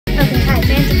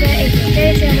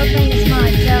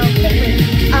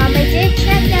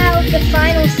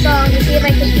song to see if I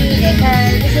can beat it,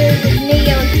 because this is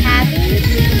Neo Tabi's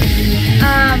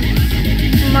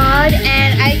mod,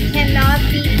 and I cannot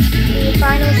beat the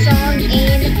final song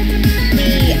in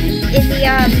the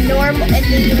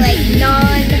like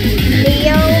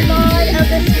non-Neo mod of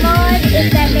this mod,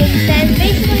 if that makes sense.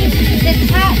 Basically, the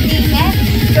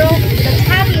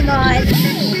Tabi mod,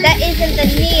 that isn't the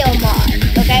Neo mod,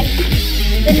 okay?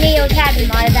 The Neo Tabi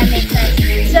mod, if that makes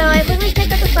sense. So I quickly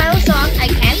picked up the final song. I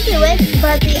can do it,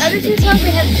 but the other two songs I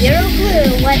have zero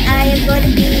clue what I am going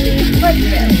to be put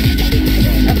through.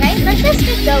 Okay, let's just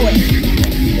get going.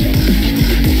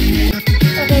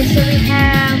 Okay, so we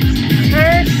have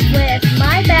first with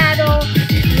My Battle,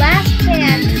 Last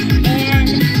Chance, and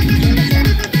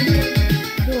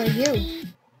who are you?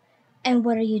 And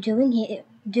what are you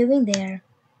doing there?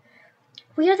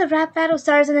 We are the rap battle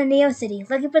stars in the Neo City,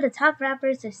 looking for the top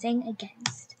rappers to sing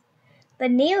against. The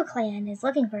Neo Clan is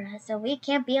looking for us, so we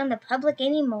can't be on the public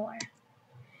anymore.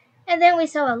 And then we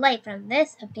saw a light from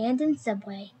this abandoned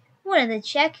subway. Wanted to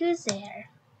check who's there.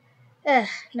 Ugh,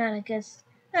 not a good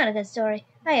story.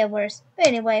 I have worse. But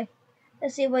anyway,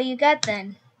 let's see what you got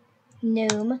then.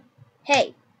 Noom.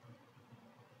 Hey.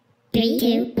 3,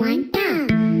 2, 1, go!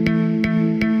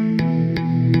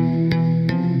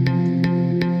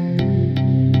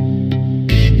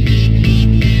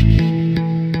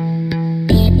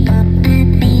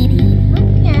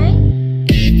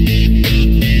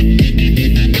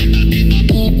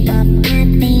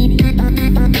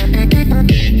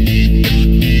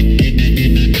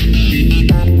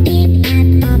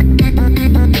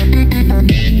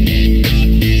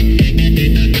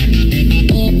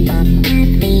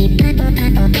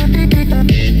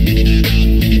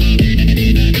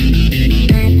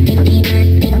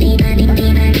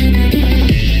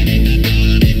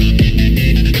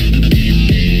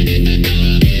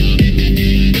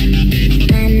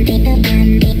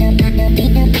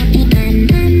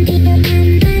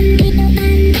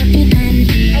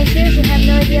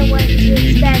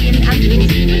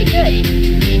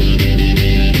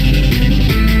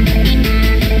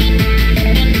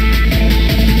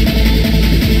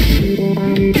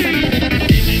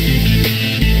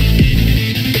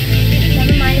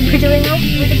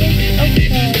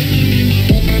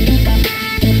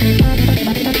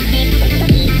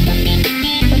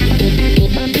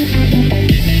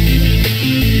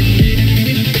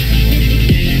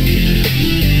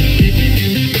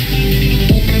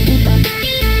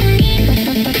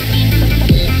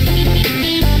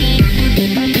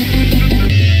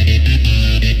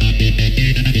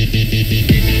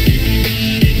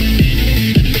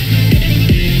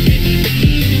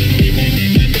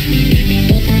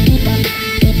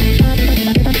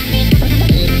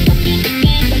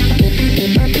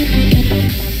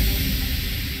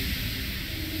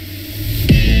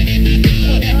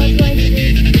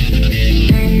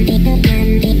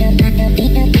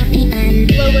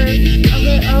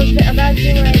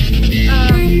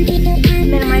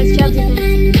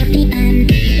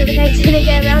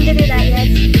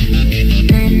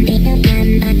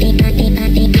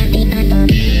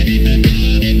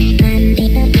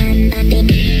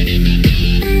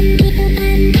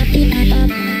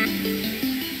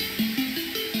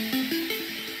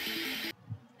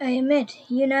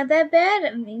 You're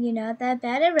not that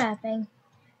bad at rapping.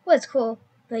 Well, it's cool,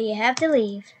 but you have to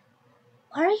leave.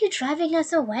 Why are you driving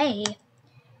us away?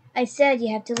 I said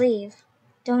you have to leave.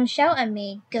 Don't shout at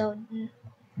me, goat.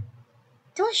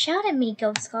 Don't shout at me,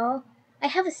 goat skull. I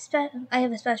have a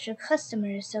special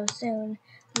customer so soon.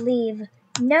 Leave.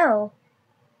 No.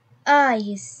 Ah,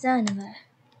 you son of a...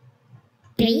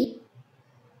 3,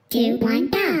 2, 1,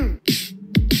 go!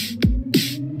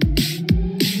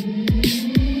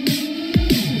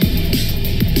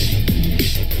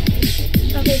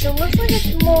 Okay, so it looks like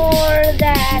it's more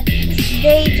that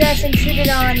they just intruded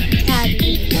on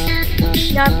Tabi.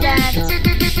 Not that,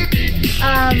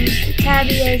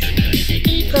 Tabi is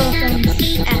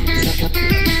girlfriend's ex.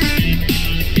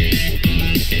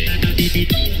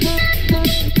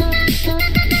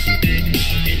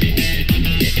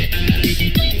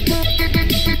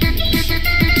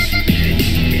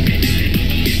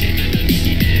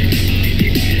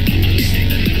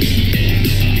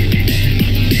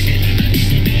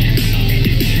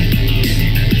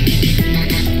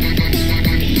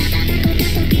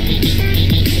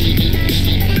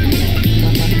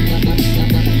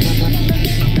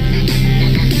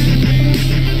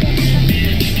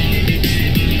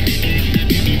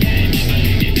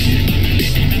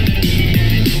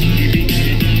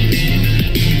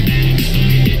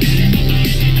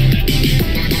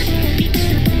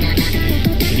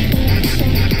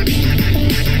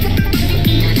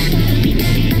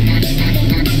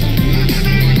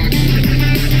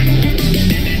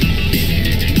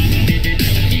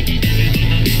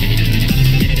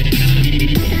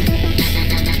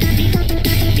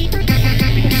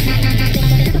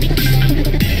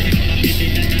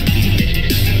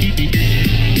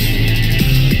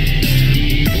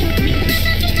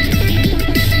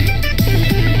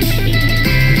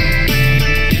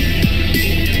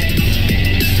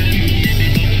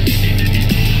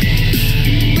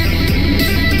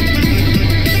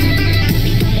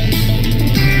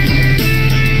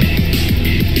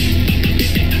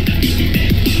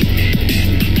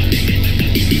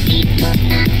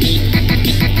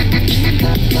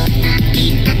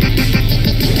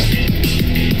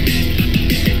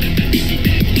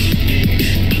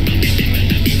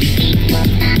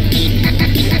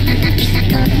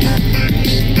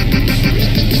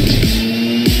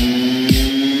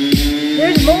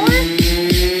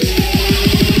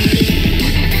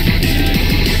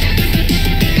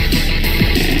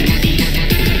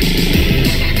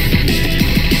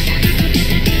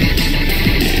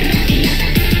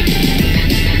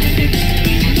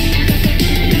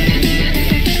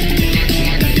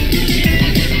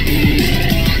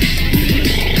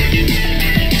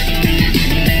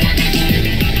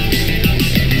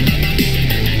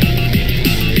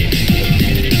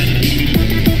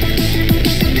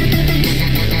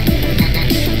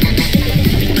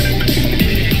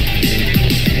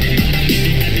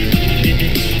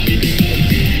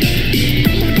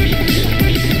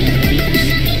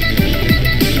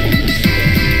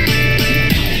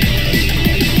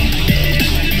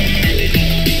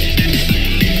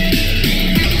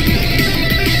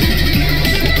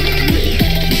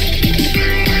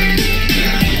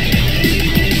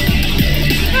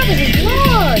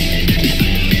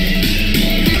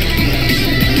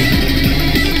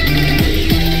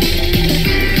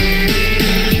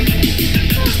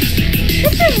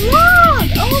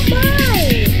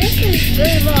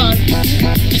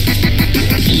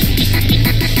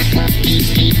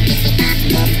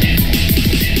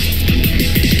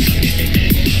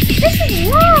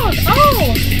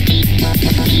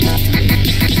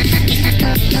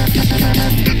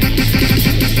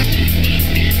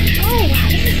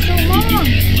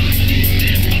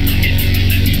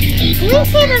 Please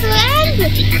say there's an end!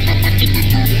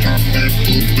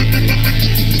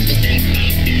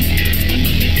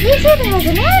 Please say there was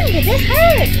an end! This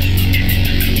hurts!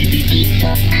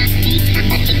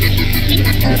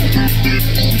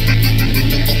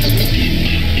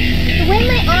 The way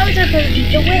my arms are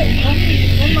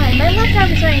my left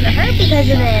arm is starting to hurt because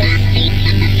of this.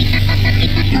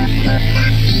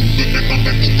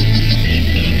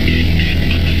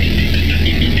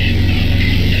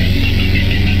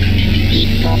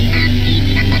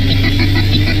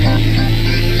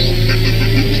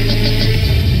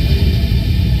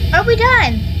 Are we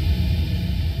done?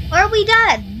 Are we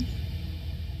done?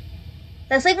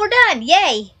 Looks like we're done.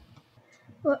 Yay!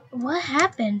 What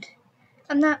happened?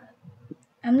 I'm not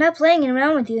playing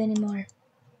around with you anymore.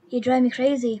 You drive me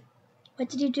crazy. What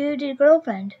did you do to your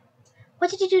girlfriend?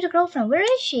 What did you do to girlfriend? Where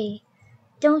is she?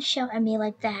 Don't shout at me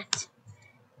like that.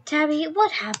 Tabi,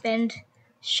 what happened?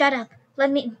 Shut up.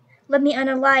 Let me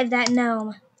unalive that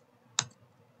gnome.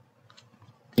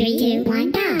 3, 2,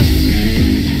 1, go!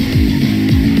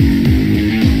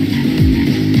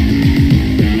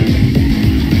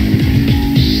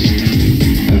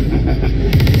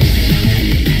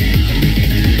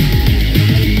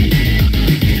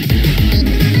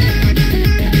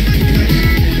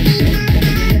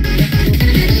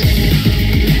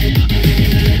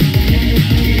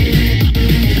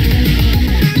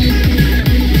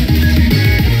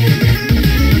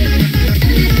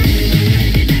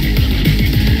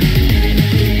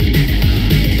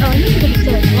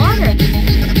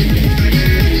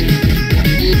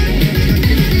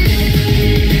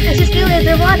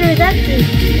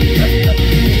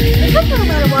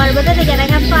 But then again, I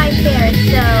have 5 ferrets,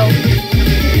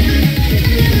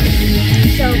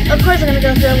 so of course I'm gonna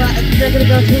go through a lot. They're gonna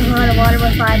go through a lot of water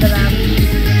with 5 of them.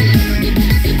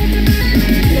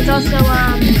 It's also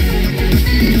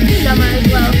summer as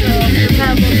well, so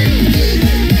probably.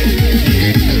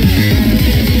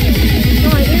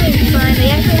 Oh, I think it's fine.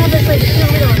 They actually have this like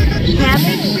cute little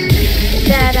cabin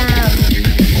that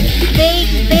they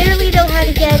barely know how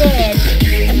to get in,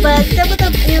 but some of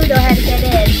them do know how to get in.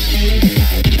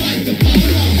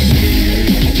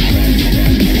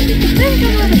 I'm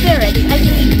talking about the ferrets.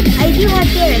 I do have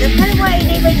ferrets. That's kind of why I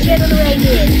named my channel the way I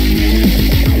did.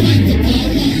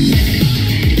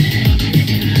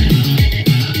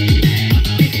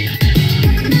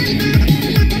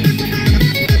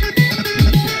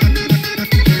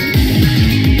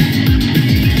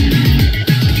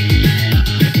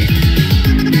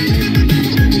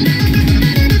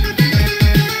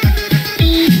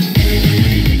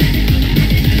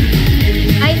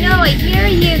 I know, I hear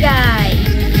you guys.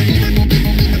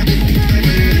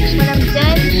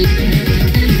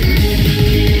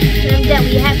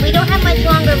 We don't have much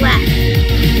longer left.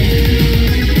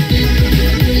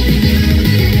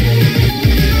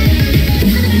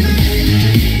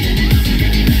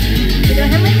 We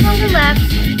don't have much longer left.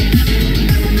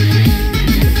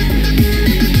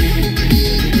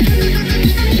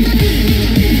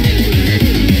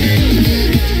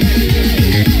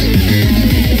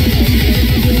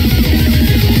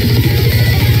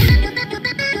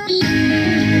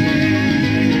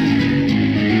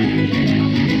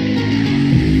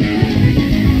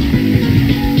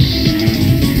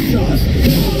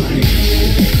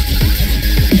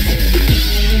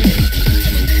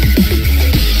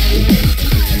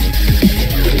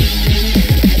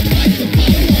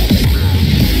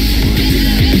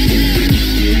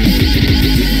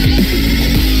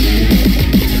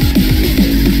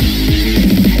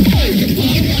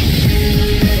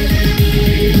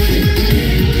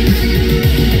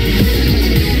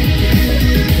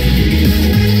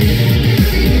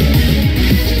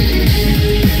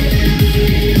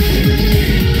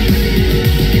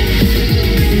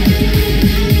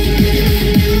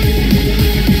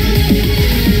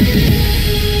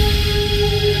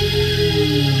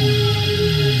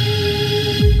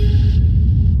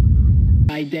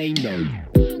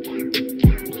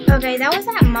 Okay, that was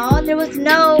that mall. There was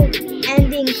no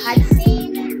ending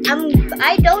cutscene.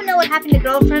 I don't know what happened to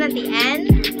girlfriend at the end.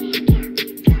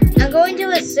 I'm going to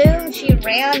assume she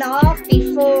ran off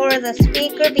before the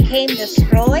speaker became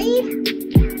destroyed.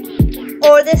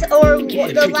 Or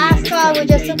the last song was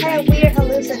just some kind of weird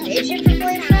hallucination from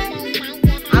boyfriend.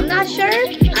 I'm not sure.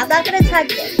 I'm not gonna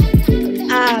touch it.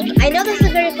 I know this is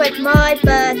a very quick mod,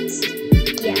 but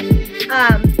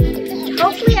yeah.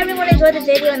 Hopefully everyone enjoyed the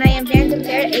video, and I am Phantom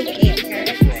Ferret, aka